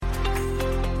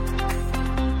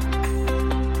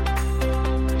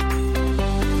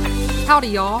Howdy,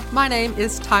 y'all. My name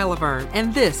is Ty Laverne,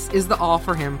 and this is the All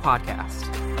for Him podcast.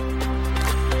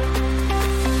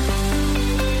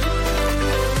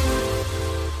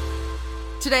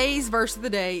 Today's verse of the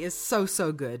day is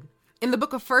so good. In the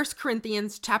book of 1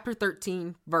 Corinthians chapter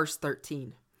 13, verse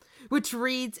 13, which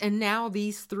reads, "And now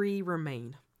these three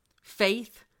remain,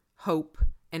 faith, hope,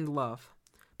 and love.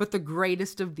 But the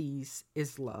greatest of these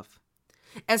is love."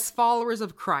 As followers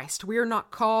of Christ, we are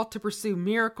not called to pursue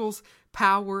miracles,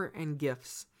 power, and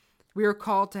gifts. We are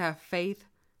called to have faith,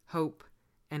 hope,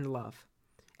 and love.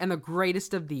 And the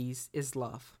greatest of these is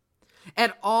love.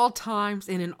 At all times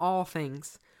and in all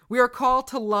things, we are called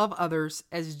to love others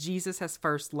as Jesus has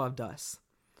first loved us.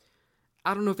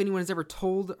 I don't know if anyone has ever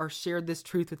told or shared this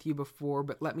truth with you before,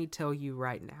 but let me tell you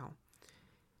right now.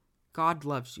 God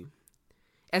loves you.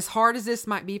 As hard as this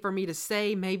might be for me to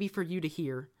say, maybe for you to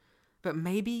hear, but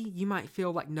maybe you might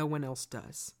feel like no one else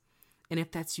does. And if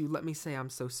that's you, let me say I'm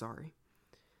so sorry.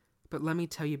 But let me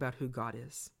tell you about who God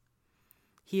is.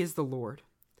 He is the Lord.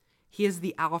 He is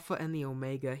the Alpha and the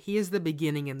Omega. He is the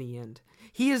beginning and the end.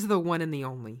 He is the one and the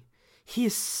only. He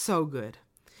is so good.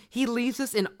 He leaves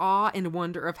us in awe and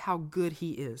wonder of how good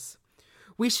He is.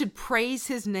 We should praise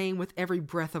His name with every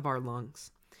breath of our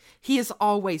lungs. He is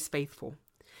always faithful.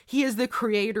 He is the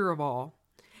creator of all.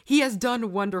 He has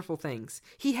done wonderful things.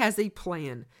 He has a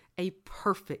plan, a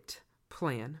perfect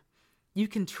plan. You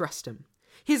can trust Him.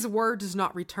 His word does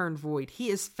not return void. He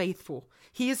is faithful.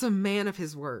 He is a man of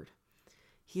His word.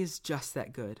 He is just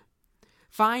that good.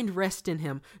 Find rest in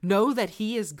Him. Know that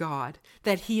He is God,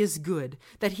 that He is good,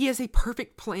 that He has a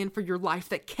perfect plan for your life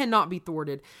that cannot be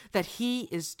thwarted, that He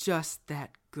is just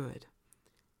that good.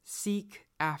 Seek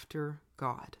after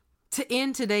God. To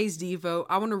end today's Devo,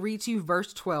 I want to read to you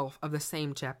verse 12 of the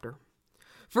same chapter.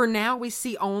 "For now we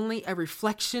see only a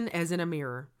reflection as in a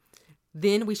mirror.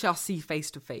 Then we shall see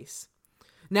face to face.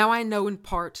 Now I know in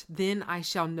part, then I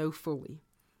shall know fully,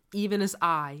 even as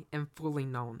I am fully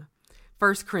known."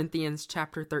 1 Corinthians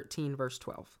chapter 13, verse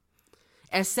 12.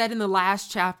 As said in the last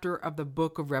chapter of the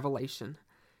book of Revelation,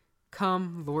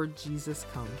 "Come, Lord Jesus,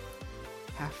 come.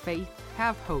 Have faith,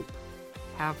 have hope,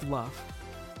 have love."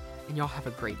 And y'all have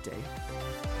a great day.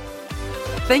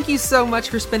 Thank you so much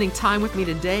for spending time with me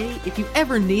today. If you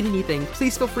ever need anything,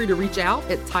 please feel free to reach out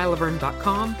at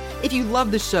tylaverne.com. If you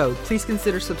love the show, please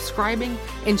consider subscribing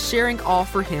and sharing All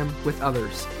for Him with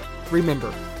others.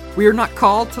 Remember, we are not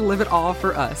called to live it all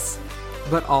for us,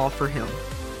 but all for Him.